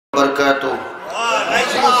وبركاته.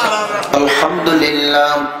 الحمد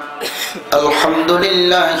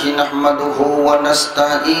لله نحمده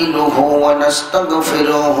ونستعينه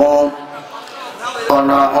ونستغفره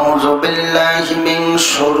ونعوذ بالله من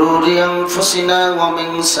شرور أنفسنا ومن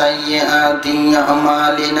سيئات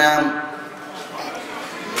أعمالنا.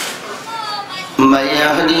 من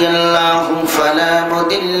يهدي الله فلا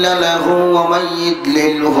مضل له ومن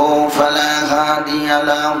يضلله فلا هادي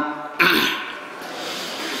له.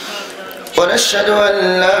 ونشهد أن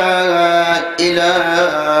لا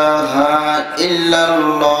إله إلا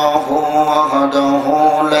الله وحده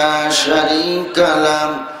لا شريك له.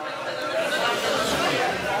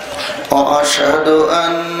 وأشهد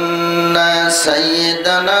أن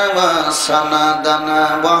سيدنا وسندنا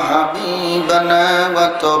وحبيبنا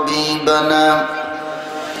وطبيبنا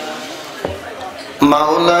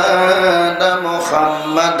مولانا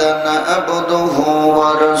محمدا عبده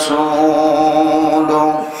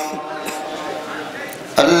ورسوله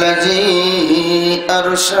الذي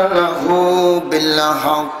أرسله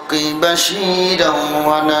بالحق بشيرا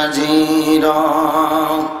ونذيرا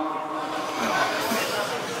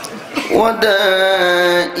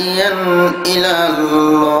وداعيا إلى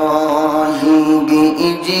الله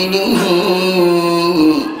بإذنه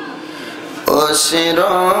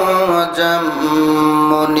وسراجا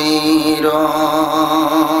منيرا.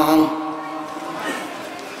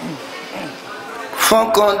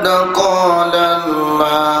 فقد قال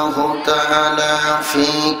الله تعالى في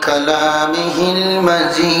كلامه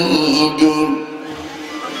المجيد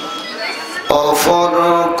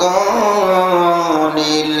وفرقان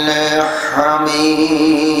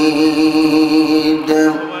الحميد.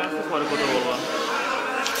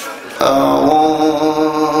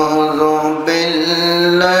 أعوذ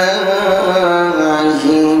بالله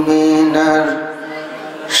من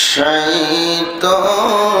الشيطان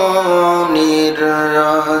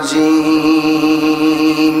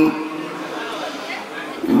الرجيم.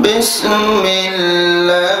 بسم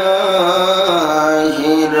الله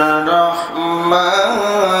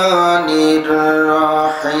الرحمن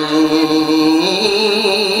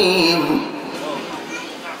الرحيم.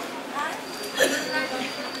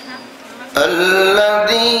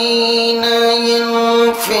 الذين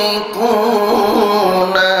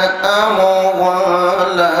ينفقون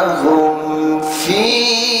أموالهم في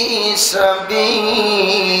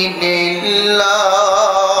سبيل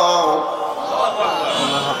الله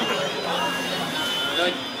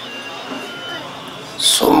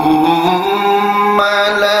ثم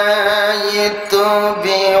لا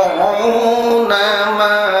يتبعون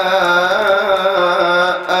ما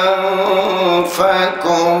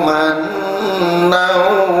أنفقوا منا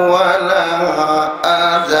ولا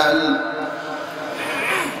أذى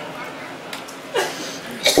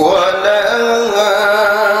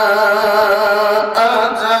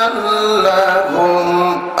لهم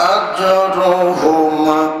أجرهم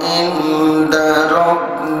عند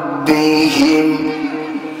ربهم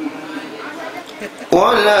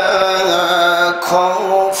ولا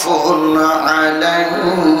خوف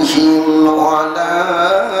عليهم ولا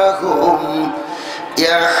هم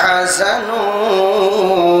يحزنون.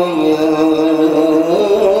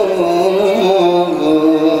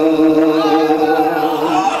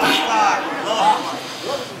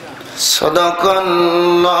 صدق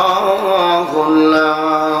الله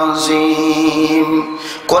العظيم.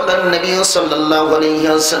 قال النبي صلى الله عليه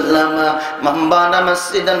وسلم من بنى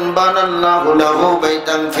مسجدا بنى الله له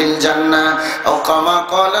بيتا في الجنة أو كما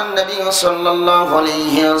قال النبي صلى الله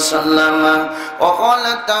عليه وسلم. وقال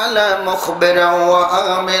تعالى مخبرا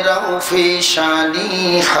وآمرا في شأن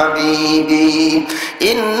حبيبي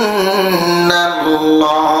إن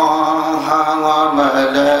الله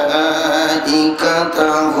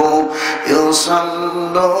وملائكته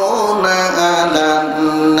يصلون على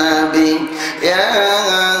النبي يا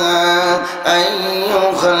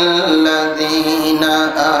أيها الذين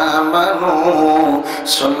آمنوا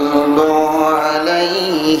صلوا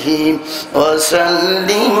عليه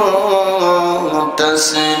وسلموا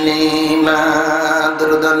تسليما.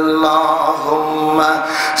 درد اللهم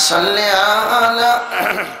صل على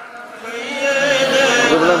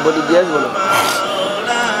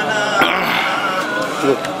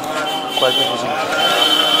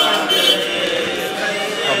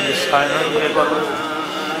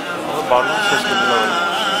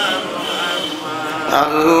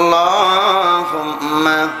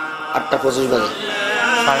Allahumma atta fuzul baje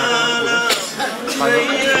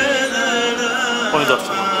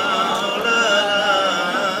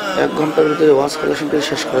 1 ঘন্টার ভিতরে ওয়াজ collection করে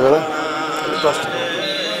শেষ করে দেবা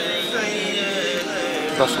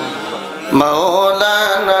 10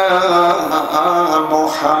 মাওলানা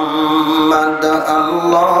মুহাম্মদ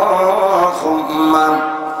আল্লাহুম্মা।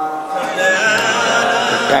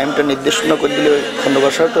 টাইমটা নির্দেশনা করে দিলে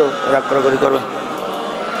খন্ডবাসা তো রাগ করাকরি করবেন।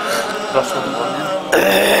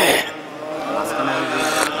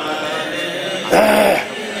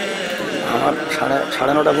 আমার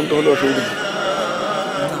সাড়ে 9টা পর্যন্ত হলে অসুবিধা,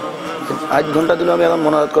 8 ঘন্টা দিলে আমি এখন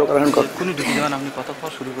মনোরাত করেন।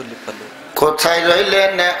 কোথায়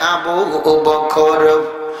রইলেন আবু বকর,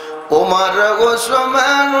 ওমর,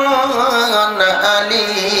 ওসমান, আলী?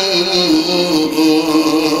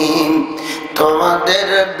 তোমাদের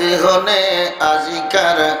বিহনে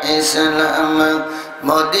আজিকার ইসলাম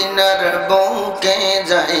মদিনার বুকে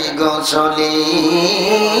যাই গো চলি।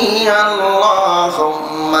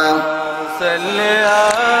 আল্লাহুম্মা সাল্লি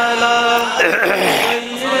আলা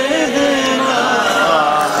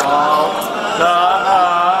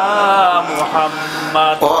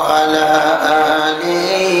মুহাম্মদ ওয়া আলা আলি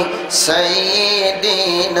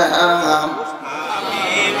সাইয়্যিদিনা মুহাম্মদ।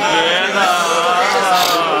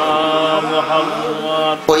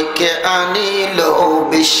 ওইকে আনিল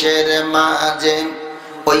বিশ্বের মাঝে,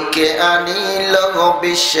 ওইকে আনিল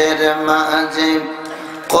বিশ্বের মাঝে,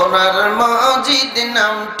 কোরআন মাজিদ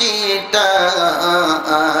নামটি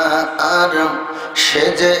তার, সে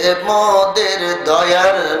যে মোদের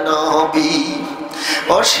দয়ার নবী,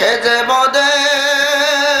 ও সে যে মোদের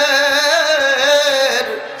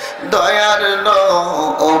দয়ার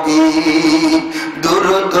নবী।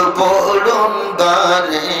 দুরূদ পড়ুন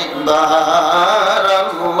বারে বার,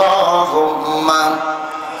 আল্লাহুম্মা।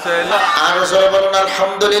 আর জোরে বলুন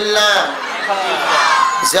আলহামদুলিল্লাহ।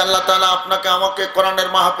 যে আল্লাহ তাআলা আপনাকে আমাকে কোরআনের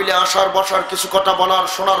মাহফিলে আসার বসার কিছু কথা বলার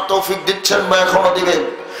শোনার তৌফিক দিচ্ছেন বা এখনো দিবেন,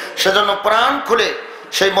 সেজন্য প্রাণ খুলে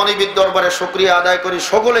সেই মনিবির দরবারে শুকরিয়া আদায় করি।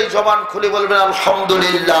 সকলেই জবান খুলে বলবেন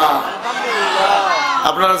আলহামদুলিল্লাহ।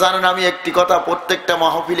 আপনারা জানেন আমি একটি কথা প্রত্যেকটা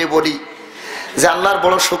মাহফিলে বলি, যে আল্লাহর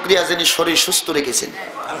বড় শুকরিয়া যিনি শরীর সুস্থ রেখেছেন।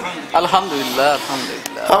 আলহামদুলিল্লাহ,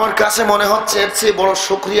 আলহামদুলিল্লাহ। আমার কাছে মনে হচ্ছে এর চেয়ে বড়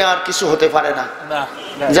শুকরিয়া আর কিছু হতে পারে না,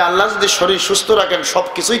 যে আল্লাহ যদি শরীর সুস্থ রাখেন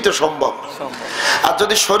সবকিছুই তো সম্ভব, আর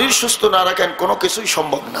যদি শরীর সুস্থ না রাখেন কোনো কিছুই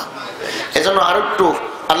সম্ভব না। এজন্য আর একটু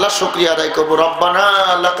আল্লাহ শুকরিয়া আদায় করবো। রব্বানা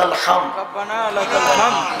লাকাল হামদ,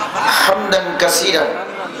 হামদান কাসীরান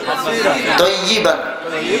তাইয়িবান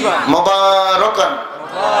মুবারাকান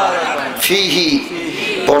ফিহি।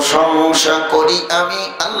 প্রশংসা করি আমি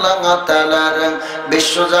আল্লাহ তাআলার,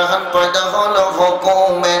 বিশ্বজাহান পয়দা হলো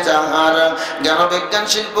হুকুমে যাহার, জ্ঞান বিজ্ঞান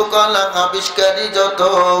শিল্প কলা আবিষ্কারী যত,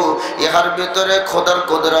 ইহার ভিতরে খোদার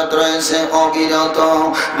কুদরত রয়েছে অবিরত।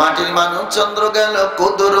 মাটির মানুষ চন্দ্র গেল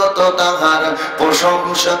কুদরত তাহার,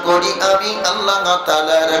 প্রশংসা করি আমি আল্লাহ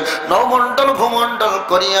তাআলার। নবমণ্ডল ভূমণ্ডল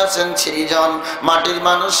করিয়াছেন সৃজন, মাটির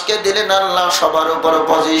মানুষকে দিলেন আল্লাহ সবার উপর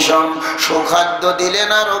পজিশন, সুখাদ্য দিলেন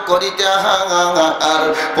আরো করিতে আর,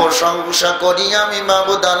 প্রশংসা করি আমি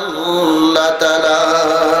মাবুদ আল্লাহ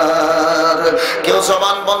তাআলার। কেউ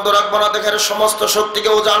জবান বন্ধ রাখবো না, দেখেন সমস্ত শক্তিকে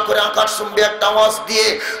উজাড় করে আকাশ চুম্বি একটা আওয়াজ দিয়ে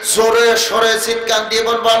জোরে সরে চিৎকার দিয়ে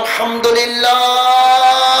বলবো আলহামদুলিল্লাহ।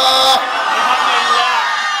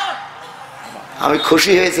 আমি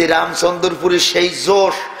খুশি হয়েছি, রামচন্দ্রপুরের সেই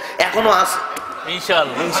জোশ এখনো আছে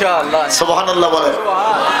ইনশাআল্লাহ, ইনশাআল্লাহ। সুবহানাল্লাহ বলেন।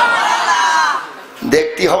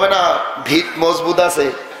 দেখতে হবে না ভিত মজবুত আছে,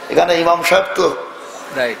 এখানে ইমাম সাহেব তো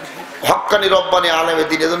হক্কানি রব্বানি আলেমে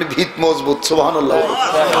দিন, এজন্য ভিত মজবুত। সুবহানাল্লাহ।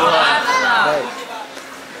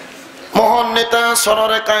 মহান নেতা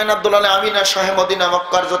সনরে কায়নাত দুলালে আমিনা শাহে মদিনা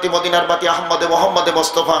মক্কার জ্যোতি মদিনার বাতি আহমদে মোহাম্মদে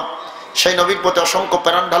মোস্তফা, সেই নবীর প্রতি অসংখ্য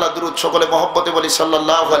প্রাণ ঢালা দুরূদ সকলে মহব্বতে বলি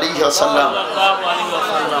সাল্লাল্লাহু আলাইহি ওয়াসাল্লাম।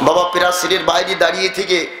 বাবা পিরাসিরির বাইরে দাঁড়িয়ে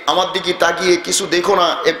থেকে আমার দিকে তাকিয়ে কিছু দেখো না,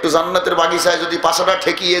 একটু জান্নাতের বাগিচায় যদি পাছাটা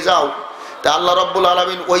ঠেকিয়ে যাও তা আল্লাহ রাব্বুল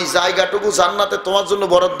আলামিন ওই জায়গাটুকু জান্নাতে তোমার জন্য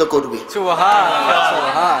বরাদ্দ করবে। সুবহানাল্লাহ,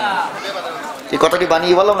 সুবহানাল্লাহ। এই কথাটি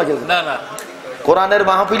বানিয়ে বললাম না? না না, কোরআনের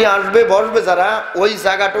মাহফিলে আসবে বসবে যারা, ওই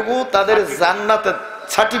জায়গাটুকু তাদের জান্নাতের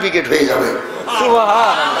সার্টিফিকেট হয়ে যাবে।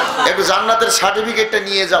 সুবহানাল্লাহ। একটু জান্নাতের সার্টিফিকেটটা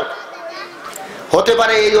নিয়ে যাও, হতে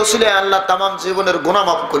পারে এই ওসিলায় আল্লাহ তামাম জীবনের গুনাহ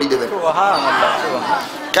মাফ করে দেবেন। সুবহানাল্লাহ,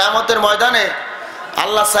 সুবহানাল্লাহ। কিয়ামতের ময়দানে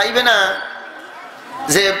আল্লাহ চাইবে না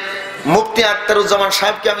যে মুফতি আখতারুজ্জামান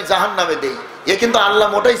সাহেবকে আমি জাহান্নামে দেই, এ কিন্তু আল্লাহ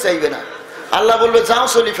মোটেই চাইবে না। আল্লাহ বলবে যাও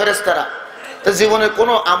চলি ফেরেশতারা, তো জীবনের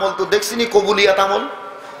কোনো আমল তো দেখছিনি কবুলিয়াত আমল,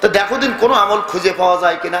 তো দেখো দিন কোনো আমল খুঁজে পাওয়া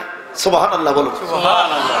যায় কিনা। সুবহানাল্লাহ বলো।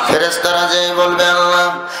 ফেরেশতারা যে বলবে আল্লাহ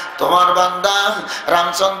তোমার বান্দা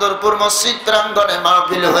রামচন্দ্রপুর মসজিদ প্রাঙ্গণে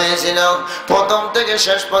মাহফিল হয়েছিল, প্রথম থেকে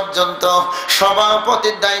শেষ পর্যন্ত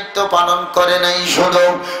সভাপতির দায়িত্ব পালন করে নাই, শুধু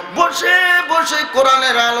বসে বসে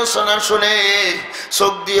কোরআনের আলোচনা শুনে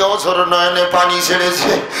চোখ দিয়ে অঝর নয়নে পানি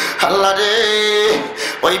ছেড়েছে। আল্লাহ রে,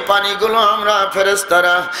 ওই পানিগুলো আমরা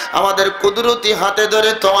ফেরেশতারা আমাদের কুদরতি হাতে ধরে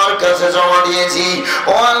তোমার কাছে জমা দিয়েছি।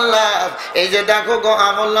 ও আল্লাহ, এই যে দেখো গো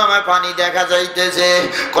আমলনামায় পানি দেখা যাইতেছে,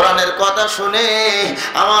 কোরআনের কথা শুনে,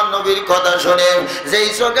 আমার নবীর কথা শুনে যেই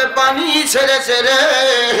চোখে পানি ছেড়েছে রে,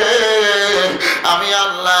 আমি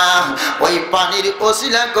আল্লাহ ওই পানির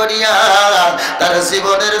ওসিলা করিয়া তার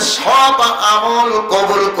জীবনের সব আমল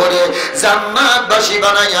কবুল করে জান্নাতবাসী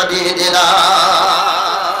বানাইয়া দিয়ে দিলাম।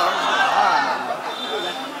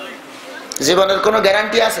 জীবনের কোনো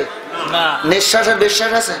গ্যারান্টি আছে না, নিঃশ্বাসের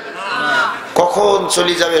বিশ্বাস আছে না, কখন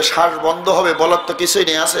চলে যাবে শ্বাস বন্ধ হবে বলার তো কিছুই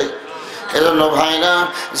নেই আছে। এজন্য ভাইরা,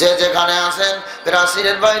 যে যেখানে আছেন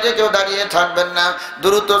রাসূলের বাইরে কেউ দাঁড়িয়ে থাকবেন না,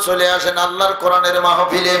 দ্রুত চলে আসেন আল্লাহর কোরআনের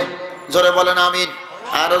মাহফিলে। জোরে বলেন আমিন,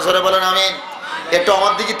 আরো জোরে বলেন আমিন। একটু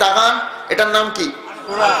আমার দিকে তাকান, এটার নাম কি?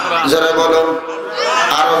 জোরে বলুন,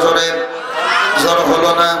 আরো জোরে। জোর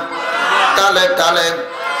হলো না, তালে তালে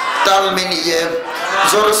তাল মিলিয়ে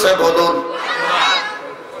জোরসে বলুন।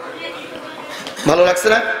 ভালো লাগছে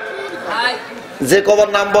না? যে কবার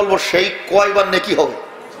নাম বলবো সেই কয়বার নেকি হবে?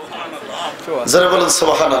 জোরে বলুন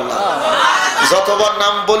সুবহানাল্লাহ। যতবার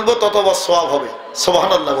নাম বলবো ততবার সওয়াব হবে।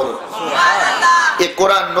 সুবহানাল্লাহ বলুন। এই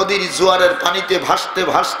কোরআন নদীর জোয়ারের পানিতে ভাসতে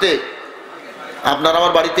ভাসতে আপনার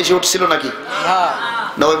আমার বাড়িতে এসে উঠছিল নাকি?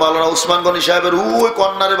 না, ওই মাওলানা উসমান গনি সাহেবের ওই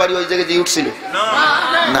কন্যার বাড়ি ওই জায়গায় দিয়ে উঠছিল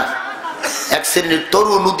না। এক শ্রেণীর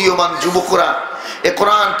তরুণ উদীয়মান যুবকরা এ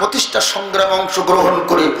কোরআন প্রতিষ্ঠা সংগ্রামে অংশগ্রহণ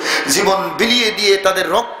করে জীবন বিলিয়ে দিয়ে তাদের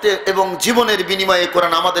রক্তে এবং জীবনের বিনিময়ে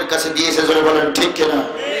কোরআন আমাদের কাছে দিয়েছে। জোরে বলেন ঠিক কিনা?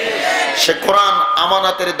 সে কোরআন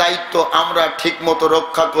আমানতের দায়িত্ব আমরা ঠিক মতো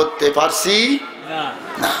রক্ষা করতে পারছি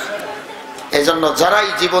না। এজন্য যারাই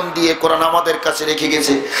জীবন দিয়ে কোরআন আমাদের কাছে রেখে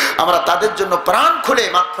গেছে, আমরা তাদের জন্য প্রাণ খুলে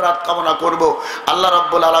মাগফিরাত কামনা করব। আল্লাহ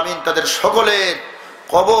রাব্বুল আলামিন তাদের সকলের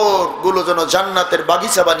কবর গুলো যেন জান্নাতের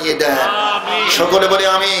বাগিচা বানিয়ে দেন। সকলে বলে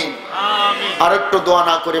আমিন। আর একটু দোয়া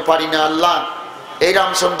না করে পারি না। আল্লাহ, এই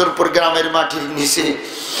রামচন্দ্রপুর গ্রামের মাটির নিচে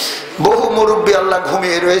বহু মুরব্বী আল্লাহ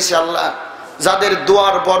ঘুমিয়ে রয়েছে। আল্লাহ, যাদের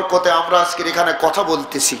দোয়ার বরকতে আমরা আজকে এখানে কথা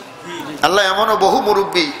বলতেছি, আল্লাহ এমনও বহু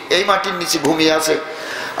মুরব্বী এই মাটির নিচে ঘুমিয়ে আছে।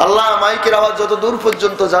 আল্লাহ, মাইকের আওয়াজ যত দূর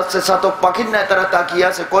পর্যন্ত যাচ্ছে, চাতক পাখির ন্যায় তারা তাকিয়ে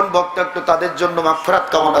আছে। কোন বক্তা একটু তাদের জন্য মাগফিরাত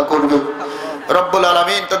কামনা করবে। রব্বুল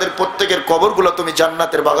আলামিন তাদের প্রত্যেকের কবরগুলো তুমি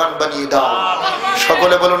জান্নাতের বাগান বানিয়ে দাও।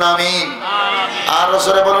 সকলে বলুন আমিন। আরো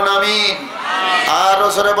জোরে বলুন আমিন, আরো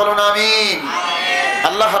জোরে বলুন আমিন।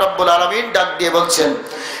 আল্লাহ রাব্বুল আলামিন ডাক দিয়ে বলছেন,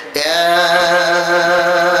 ইয়া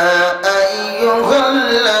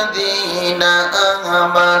আইয়ুহাল্লাযীনা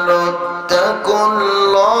আমানু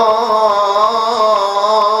তাকুল্লাহ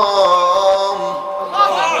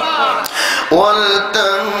ওয়াল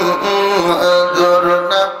তানজুর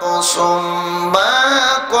নাফসুম মা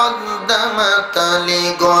কদ্দামাত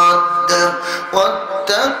লিগাদ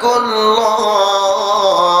ওয়াত্তাকুল্লাহ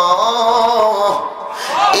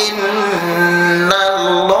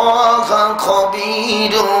ইন্নাল্লাহা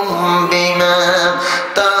খাবীরুম বিমা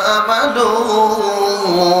তা'মালুন।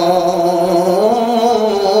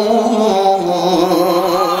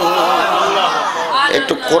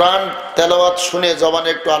 একটু কোরআন তেলাওয়াত শুনে জবানে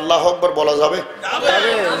একটু আল্লাহু আকবার বলা যাবে?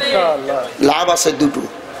 লাভ আছে দুটো।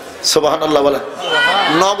 সুবহানাল্লাহ বলেন।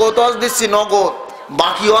 নগদ আজ দিচ্ছি, নগদ,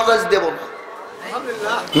 বাকি আজ দেব না,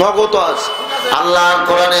 নগদ আজ। আল্লাহর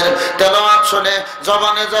কোরআনের তেলাওয়াত শুনে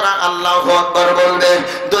জবানে যারা আল্লাহু আকবার বলবে,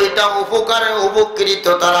 দুইটা উপকারে উপকৃত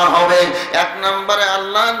তারা হবে। এক নম্বরে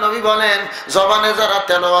আল্লাহ নবী বলেন, জবানে যারা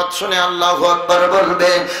তেলাওয়াত শুনে আল্লাহু আকবার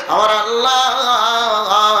বলবে, আমার আল্লাহ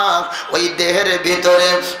ওই দেহের ভিতরে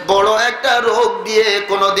বড় একটা রোগ দিয়ে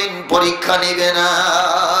কোনোদিন পরীক্ষা নিবে না।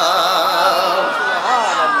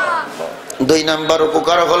 দুই নাম্বার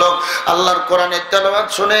উপকার হলো আল্লাহর কোরআনের তেলাওয়াত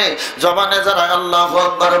শুনে জবানে যারা আল্লাহু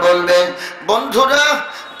আকবার বলবে। বন্ধুরা,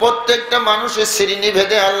 প্রত্যেকটা মানুষের শ্রেণী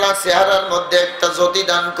ভেদে আল্লাহ চেহারার মধ্যে একটা জ্যোতি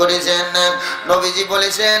দান করেছেন। নবীজি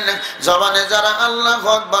বলেছেন, জবানে যারা আল্লাহু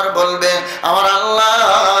আকবার বলবে, আমার আল্লাহ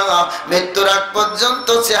মৃত্যুর আগ পর্যন্ত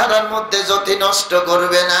চেহারার মধ্যে জ্যোতি নষ্ট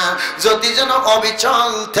করবে না, জ্যোতি যেন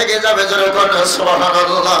অবিচল থেকে যাবে। জোরে বলেন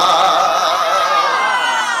সুবহানাল্লাহ।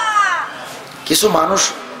 কিছু মানুষ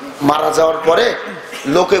মারা যাওয়ার পরে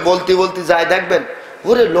লোকে বলতে বলতে যায়, দেখবেন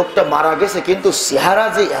ওরে লোকটা মারা গেছে কিন্তু চেহারা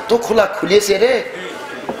যে এত খোলা খুলিয়েছে রে।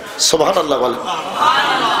 সুবহানাল্লাহ বলেন।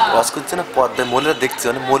 ওয়াজ করছে না, পর্দায় মহিলারা দেখছে,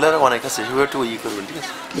 মানে মহিলারা অনেক আছে, সেভাবে একটু ই করবেন, ঠিক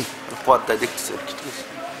আছে? পর্দায় দেখতেছে, ঠিক আছে?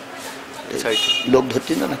 লোক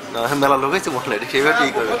ধরছি না, মেলা লোক আছে মহিলা, সেভাবে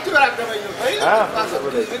ই করবেন।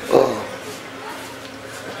 ও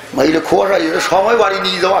মাইলে খোয়া সময় বাড়ি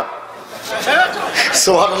নিয়ে যাওয়া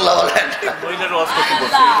সুবহানাল্লাহ বলেন।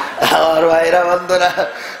 আমার ভাইরা বন্ধুরা,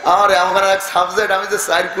 আমার এক সাবজেক্ট, আমি যে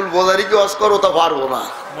সাইকুল বোঝারি কি ওয়াজ করো তা পারবো না।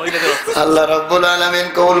 আল্লাহ রাব্বুল আলামিন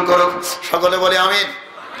কবুল করুন, সকলে বলে আমিন।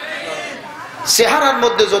 চেহারার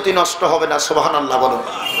মধ্যে জ্যোতি নষ্ট হবে না, সুবহানাল্লাহ বলুন।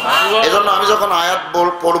 এজন্য আমি যখন আয়াত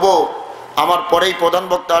পড়বো, আমার পরেই প্রধান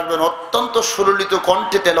বক্তা আসবেন, অত্যন্ত সুললিত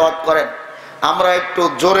কণ্ঠে তেলাওয়াত করেন। আমরা একটু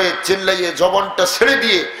জোরে চিল্লাইয়ে জবানটা ছেড়ে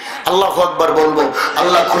দিয়ে আল্লাহু আকবার বলবো,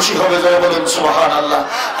 আল্লাহ খুশি হবে, জয় বলুন সুবহানাল্লাহ।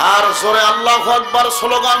 আর জোরে আল্লাহু আকবার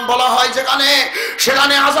স্লোগান বলা হয় যেখানে,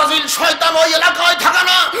 সেখানে আযাজিল শয়তান ওই এলাকায় থাকে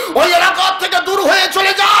না, ওই এলাকা থেকে দূর হয়ে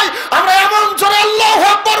চলে যায়। আমরা এমন জোরে আল্লাহু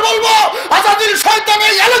আকবার বলবো, আযাজিল শয়তান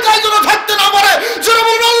এই এলাকায় যেন থাকতে না পারে। জোরে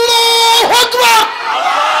বলুন আল্লাহু আকবার।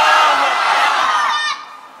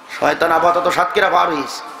 শয়তান আপাতত সাতক্ষীরা পার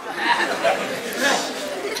হইছে,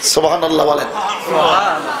 সুবহানাল্লাহ বলেন।